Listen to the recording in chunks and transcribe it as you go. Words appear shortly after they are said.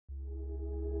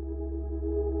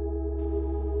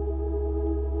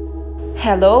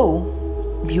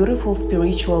Hello, beautiful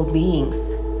spiritual beings.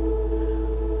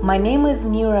 My name is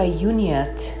Mira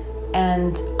Uniat,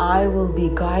 and I will be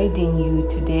guiding you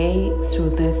today through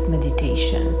this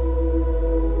meditation.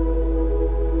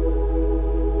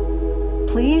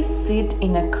 Please sit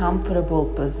in a comfortable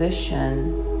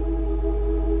position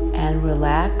and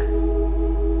relax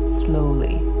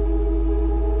slowly.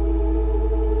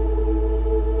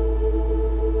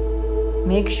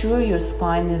 Make sure your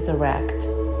spine is erect.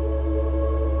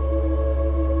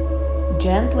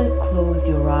 Gently close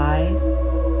your eyes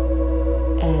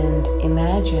and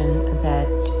imagine that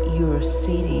you're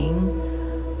sitting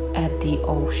at the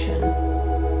ocean.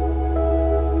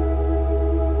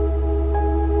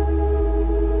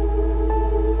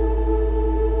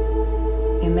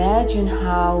 Imagine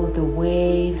how the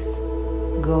waves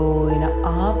going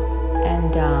up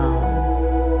and down,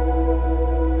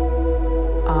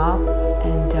 up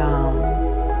and down,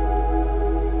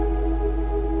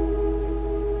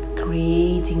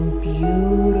 creating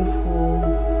beautiful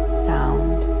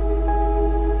sound.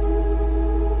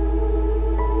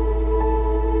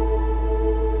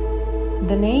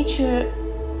 The nature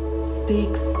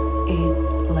speaks its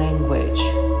language.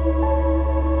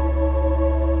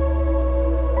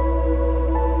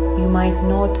 You might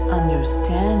not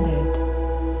understand it,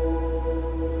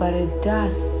 but it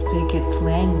does speak its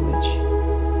language.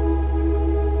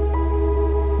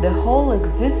 The whole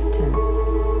existence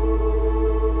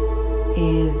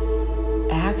is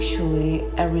actually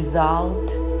a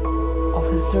result of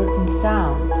a certain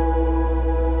sound.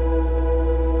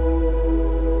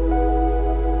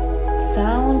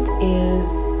 Sound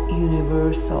is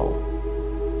universal.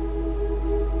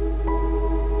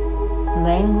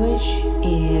 Language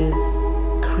is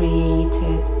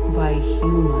created by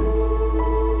humans.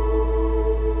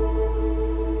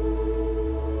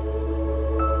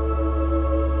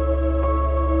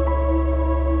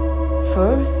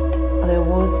 First, there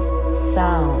was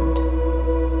sound.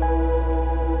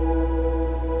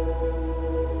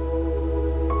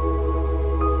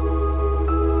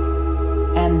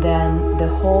 And then the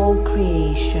whole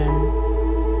creation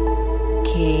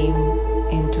came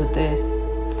into this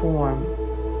form.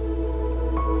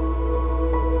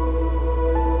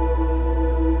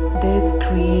 This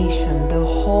creation, the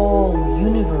whole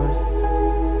universe,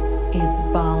 is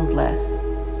boundless.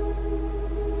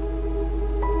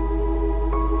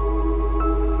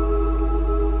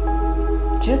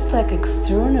 Just like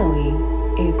externally,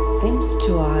 it seems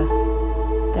to us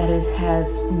that it has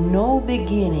no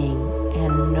beginning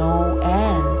and no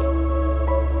end.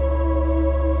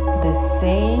 The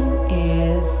same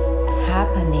is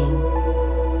happening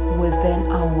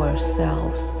within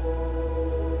ourselves.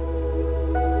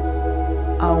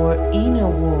 Our inner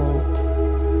world,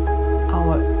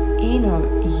 our inner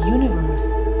universe,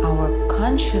 our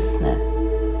consciousness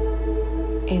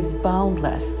is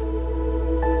boundless.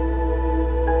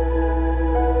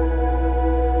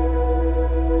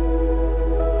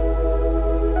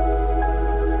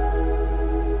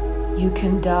 You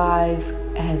can dive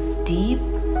as deep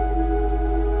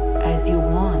as you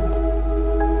want.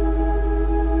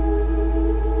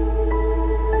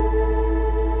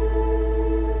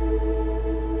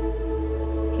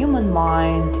 Human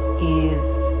mind is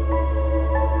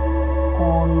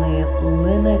only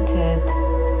limited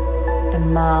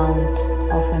amount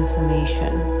of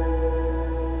information.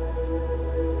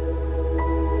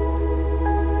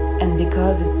 And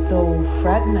because it's so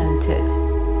fragmented,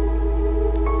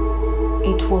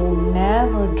 it will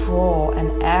never draw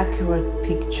an accurate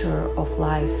picture of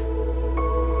life.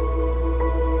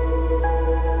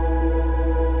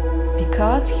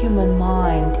 Because human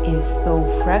mind is so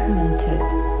fragmented,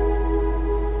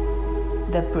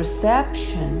 the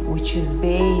perception, which is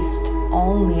based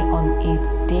only on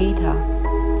its data,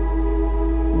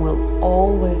 will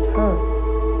always hurt.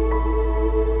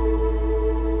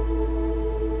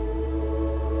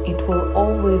 It will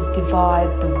always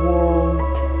divide the world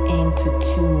into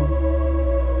two.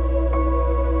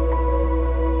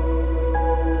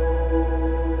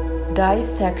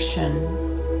 Dissection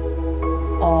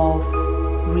of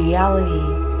reality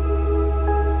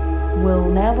will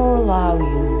never allow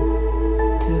you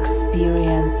to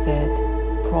experience it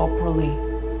properly.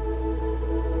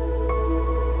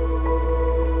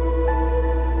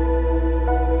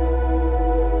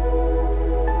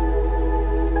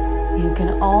 You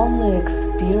can only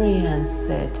experience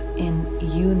it in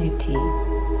unity,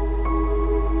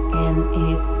 in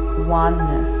its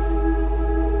oneness.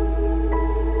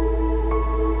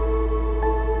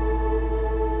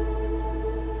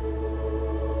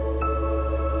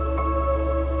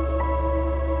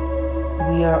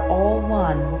 We are all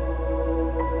one,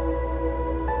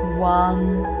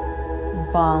 one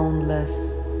boundless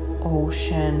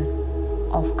ocean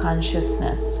of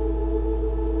consciousness.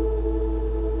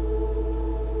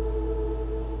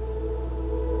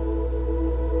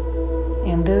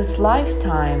 In this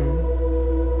lifetime,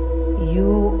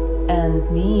 you and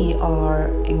me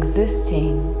are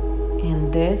existing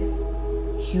in this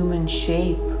human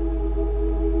shape.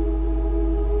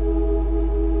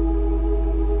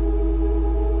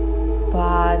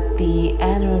 But the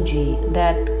energy,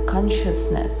 that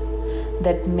consciousness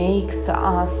that makes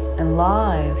us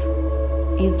alive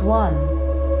is one.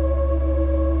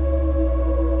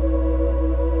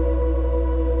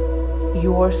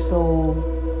 Your soul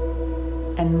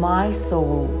and my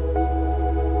soul,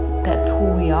 that's who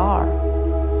we are.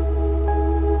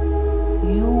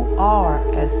 You are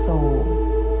a soul,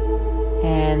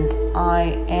 and I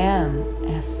am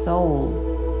a soul.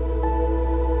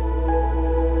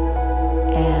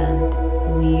 And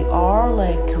we are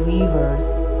like rivers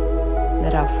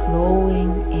that are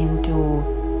flowing into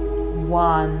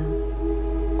one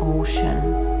ocean.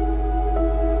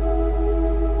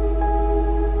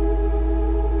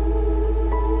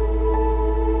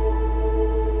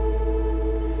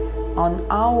 On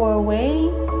our way,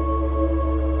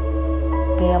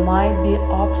 there might be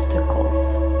obstacles.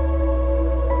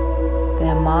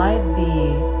 There might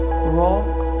be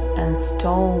rocks and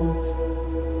stones.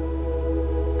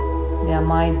 There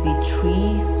might be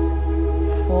trees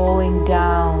falling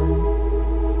down.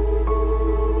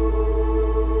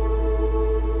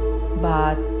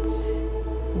 But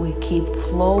we keep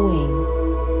flowing.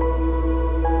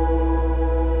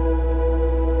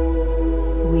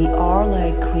 We are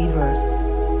like rivers.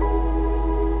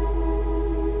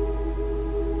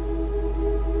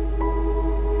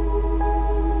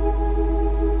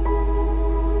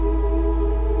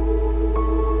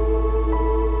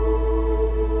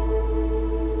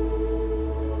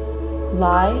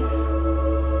 Life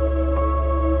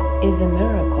is a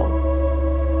miracle.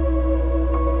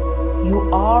 You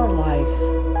are life.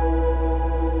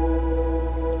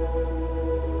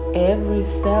 Every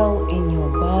cell in your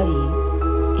body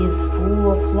is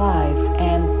full of life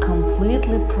and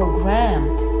completely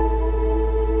programmed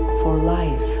for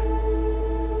life.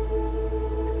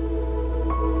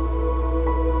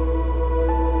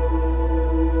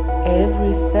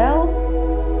 Every cell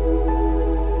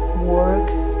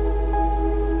works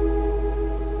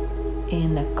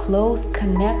in a close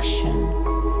connection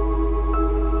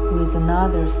with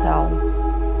another cell.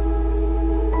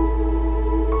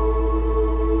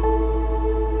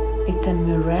 It's a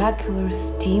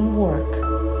miraculous teamwork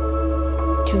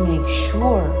to make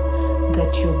sure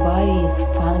that your body is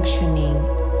functioning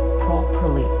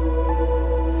properly,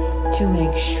 to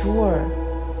make sure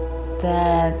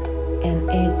that in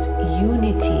its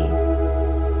unity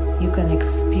you can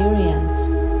experience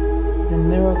the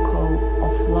miracle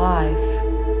of life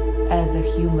as a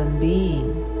human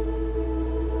being.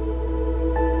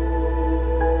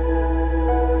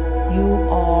 You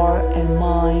are a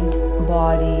mind,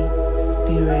 body,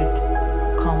 spirit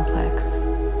complex.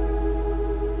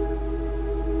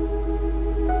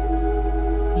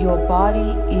 Your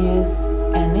body is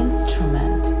an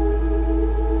instrument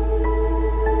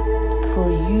for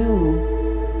you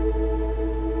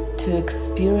to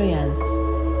experience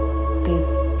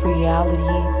this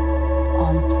reality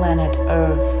on planet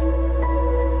Earth.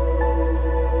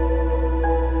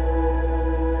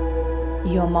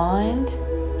 Your mind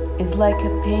is like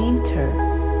a painter.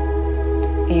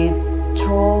 It's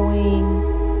drawing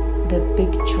the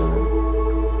picture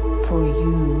for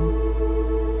you,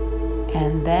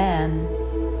 and then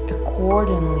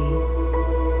accordingly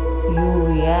you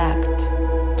react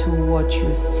to what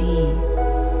you see.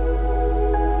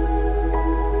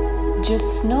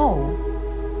 Just know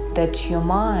that your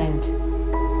mind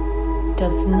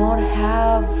does not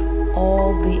have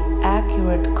all the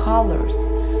accurate colors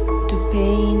to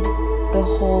paint the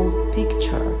whole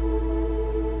picture.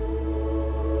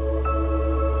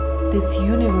 This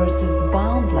universe is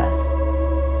boundless,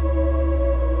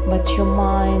 but your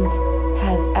mind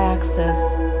has access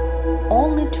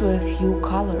only to a few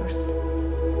colors.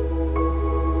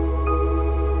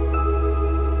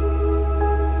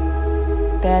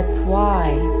 That's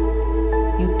why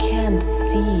you can't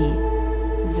see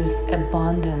this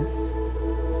abundance.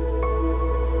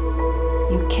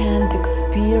 You can't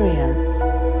experience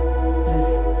this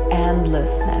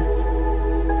endlessness.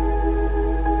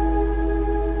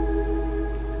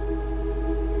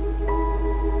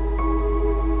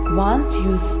 Once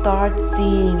you start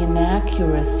seeing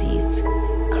inaccuracies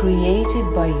created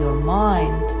by your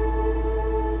mind,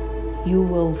 you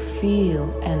will feel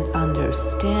and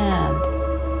understand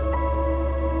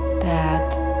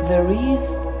that there is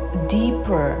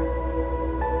deeper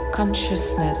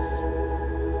consciousness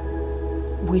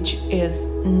which is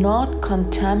not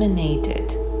contaminated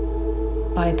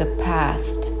by the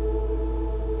past.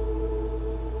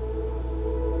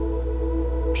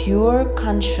 Pure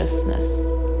consciousness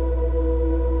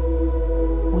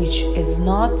which is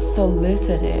not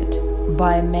solicited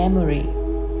by memory.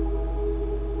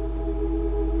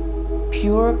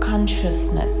 Pure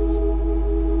consciousness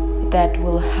that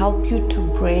will help you to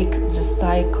break the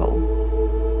cycle.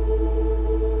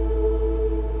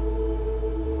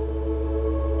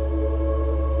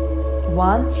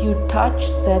 Once you touch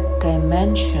that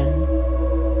dimension,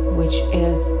 which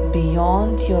is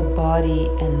beyond your body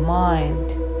and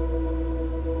mind,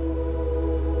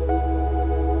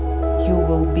 you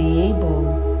will be able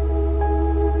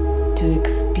to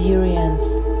experience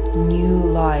new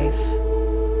life.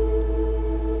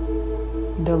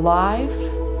 The life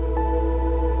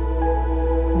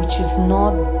which is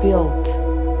not built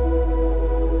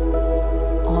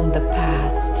on the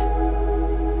past.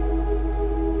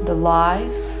 The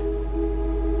life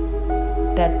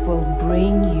that will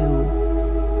bring you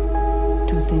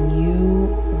to the new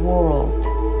world.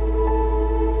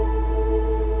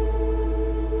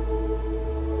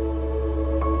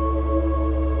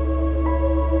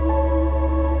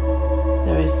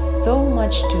 There is so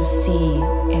much to see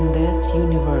in this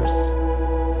universe.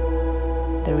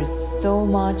 There is so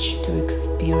much to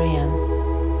experience.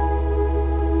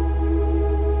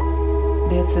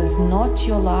 This is not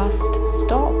your last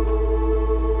stop.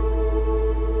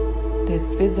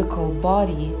 This physical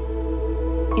body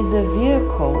is a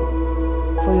vehicle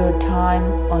for your time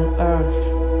on earth.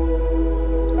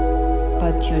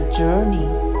 But your journey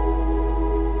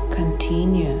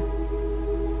continue.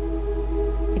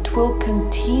 It will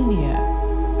continue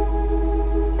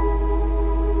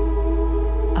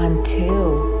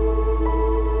until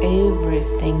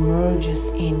everything merges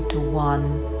into one.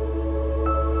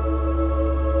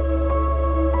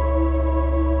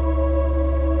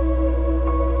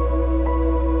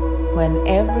 When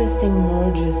everything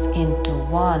merges into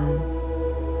one,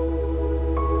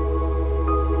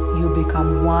 you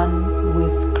become one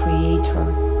with Creator.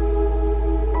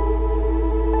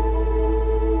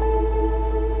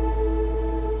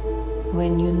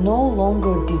 When you no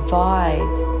longer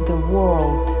divide the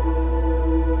world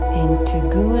into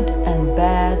good and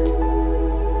bad,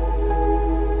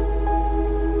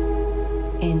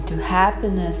 into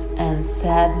happiness and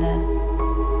sadness,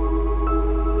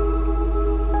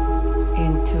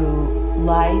 into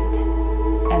light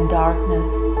and darkness,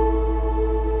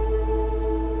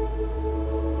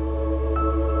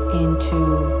 into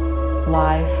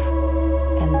life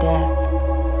and death.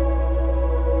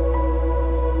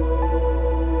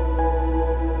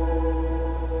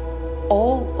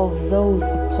 All of those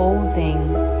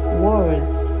opposing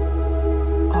words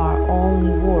are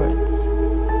only words.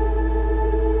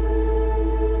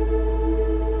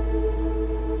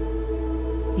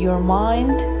 Your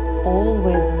mind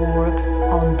always works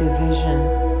on division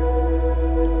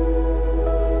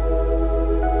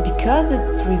because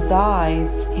it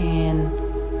resides in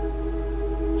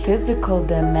physical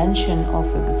dimension of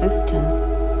existence.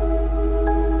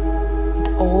 It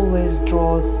always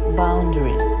draws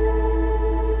boundaries.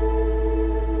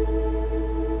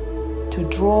 To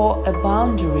draw a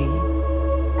boundary,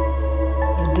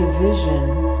 the division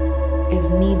is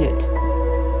needed.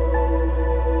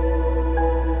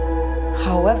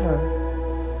 However,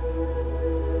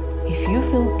 if you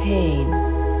feel pain,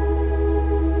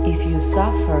 if you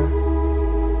suffer,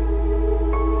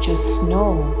 just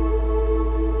know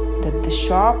that the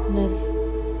sharpness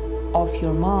of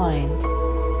your mind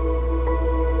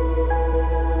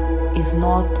is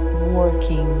not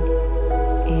working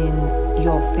in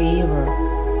your favor.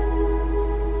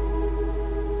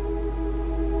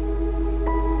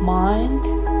 Mind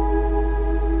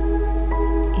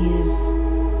is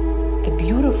a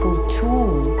beautiful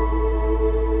tool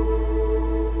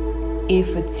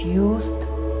if it's used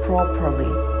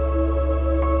properly.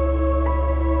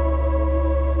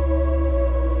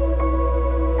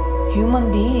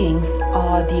 Human beings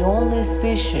are the only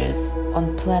species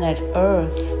on planet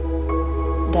Earth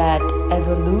that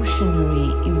evolutionary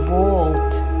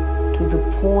evolved to the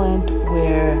point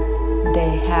where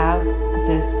they have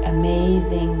this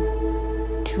amazing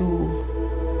tool.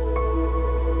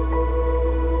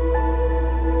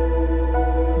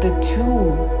 The tool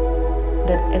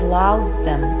that allows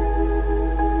them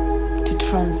to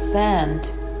transcend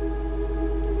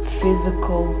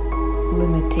physical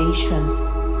limitations.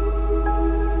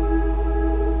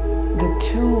 The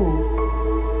tool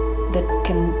that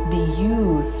can be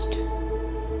used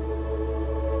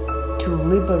to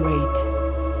liberate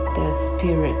their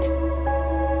spirit.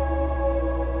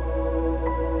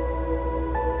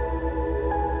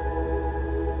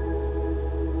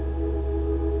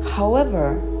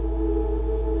 However,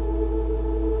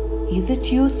 is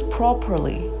it used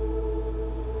properly?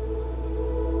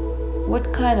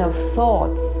 What kind of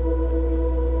thoughts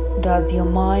does your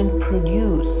mind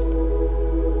produce?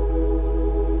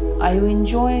 Are you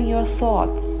enjoying your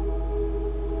thoughts?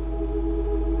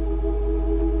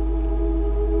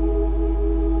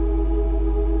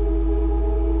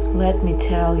 Let me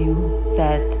tell you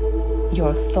that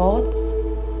your thoughts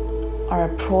are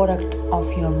a product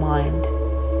of your mind.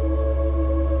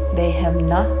 They have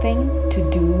nothing to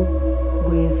do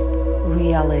with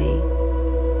reality.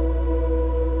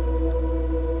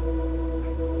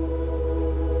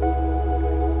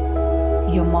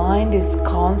 Your mind is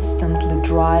constantly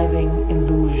driving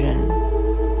illusion.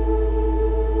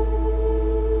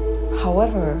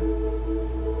 However,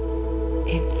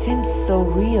 it seems so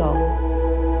real,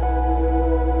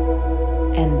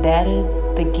 and that is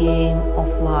the game of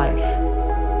life.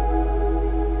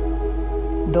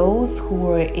 Those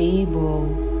who are able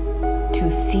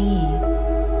to see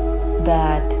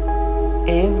that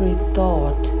every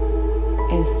thought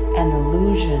is an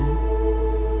illusion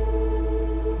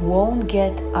won't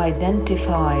get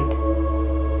identified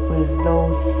with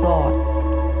those thoughts.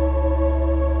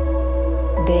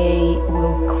 They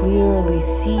will clearly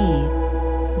see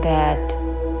that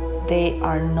they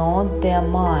are not their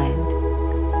mind.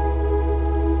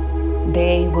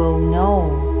 They will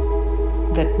know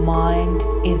that mind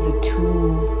is a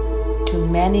tool to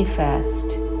manifest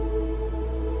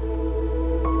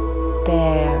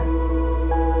their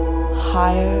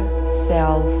higher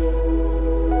self's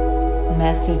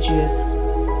messages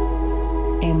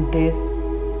in this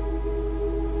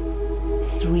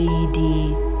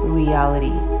 3D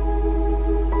reality.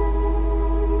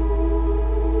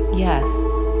 Yes,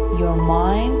 your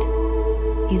mind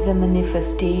is a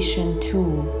manifestation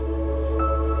tool.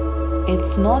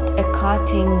 It's not a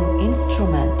cutting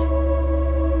instrument.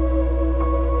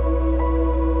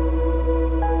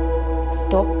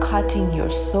 Stop cutting your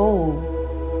soul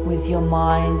with your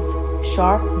mind's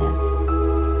sharpness.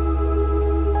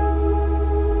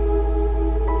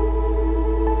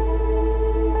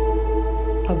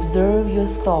 Observe your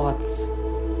thoughts.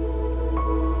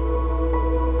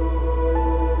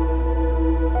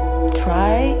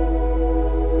 Try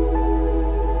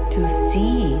to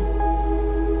see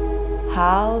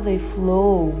how they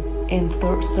flow in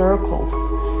circles,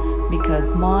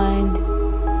 because mind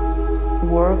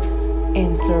works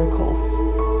in circles.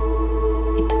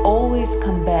 It always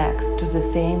comes back to the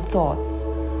same thoughts.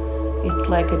 It's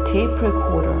like a tape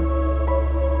recorder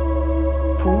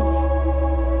puts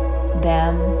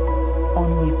them on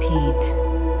repeat.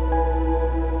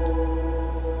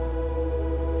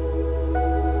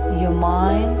 Your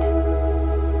mind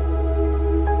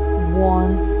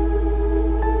wants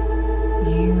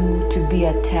you to be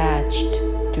attached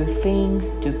to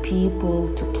things, to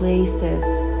people, to places.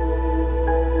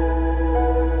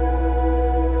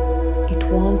 It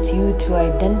wants you to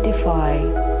identify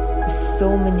with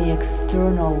so many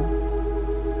external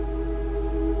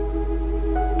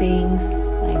things,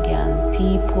 again,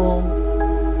 people,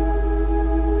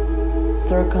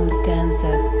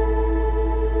 circumstances,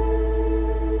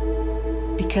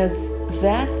 because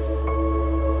that's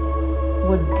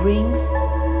what brings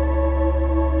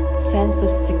sense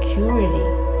of security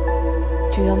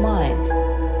to your mind.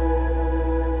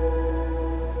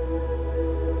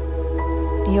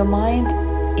 Your mind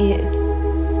is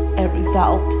a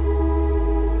result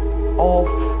of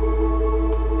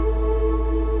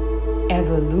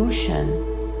evolution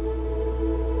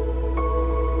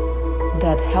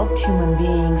that helped human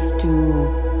beings to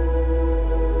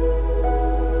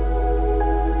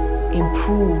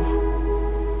improve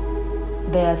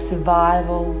their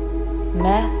survival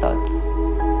methods.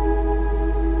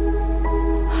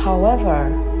 However,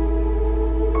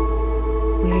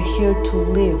 we are here to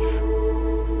live.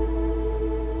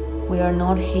 We are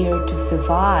not here to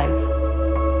survive.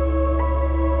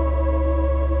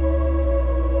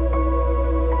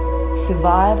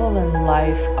 Survival and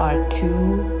life are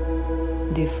two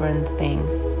different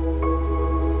things.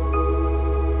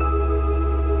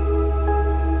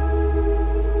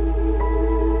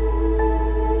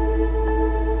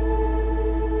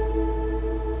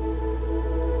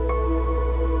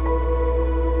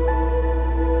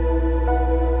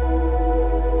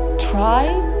 Try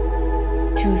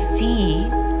to see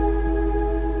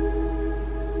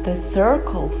the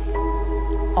circles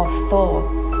of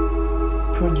thoughts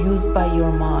produced by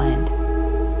your mind.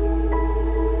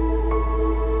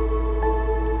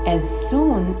 as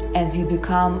soon as you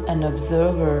become an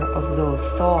observer of those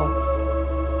thoughts,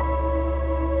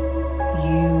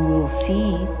 you will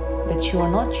see that you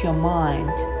are not your mind.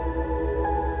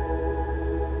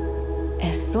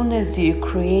 As soon as you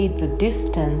create the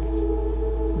distance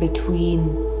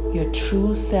between your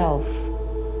true self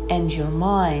and your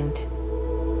mind,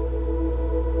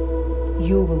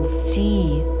 you will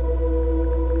see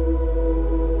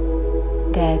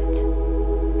that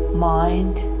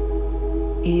mind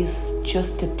is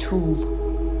just a tool.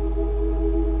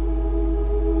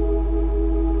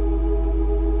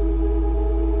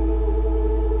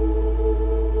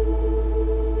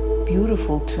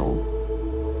 Beautiful tool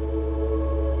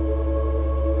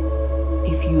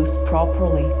if used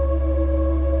properly.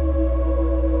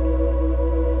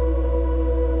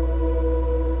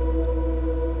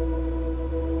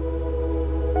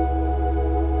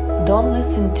 Don't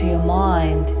listen to your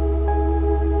mind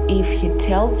if he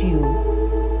tells you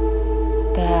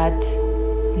that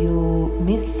you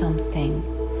miss something.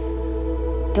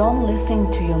 Don't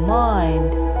listen to your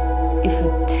mind if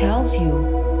it tells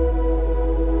you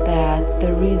that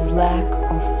there is lack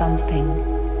of something.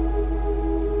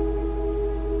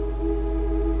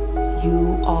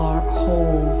 You are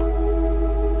whole.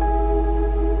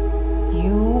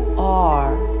 You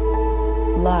are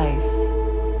life.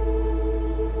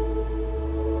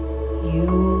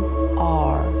 You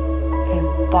are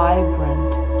a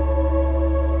vibrant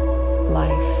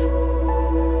life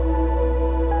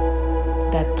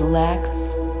that lacks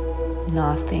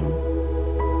nothing.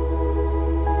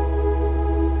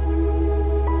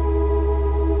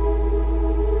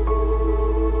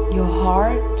 Your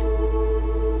heart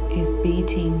is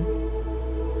beating.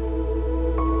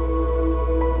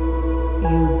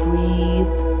 You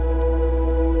breathe.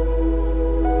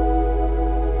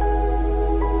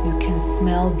 You can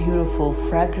smell beautiful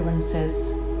fragrances.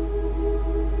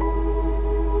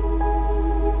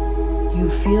 You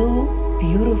feel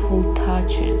beautiful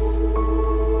touches.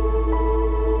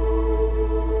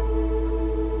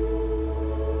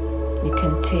 You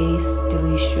can taste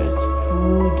delicious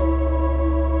food.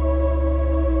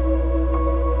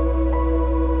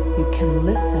 You can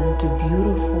listen to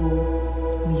beautiful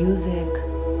music.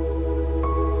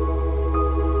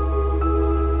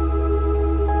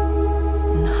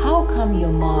 And how come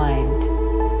your mind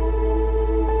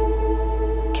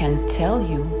can tell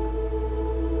you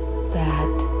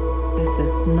that this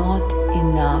is not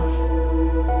enough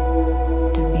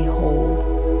to be whole?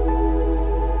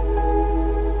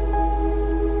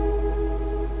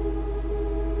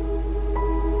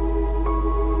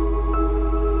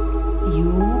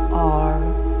 You are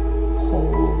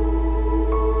whole.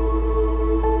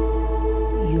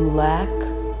 You lack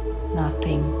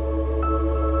nothing.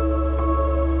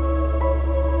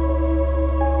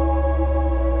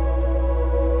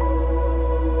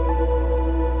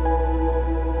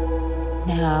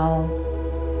 Now,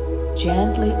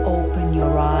 gently open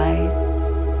your eyes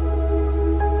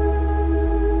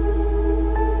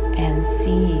and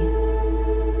see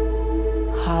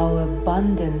how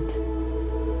abundant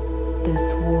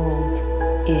this world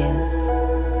is.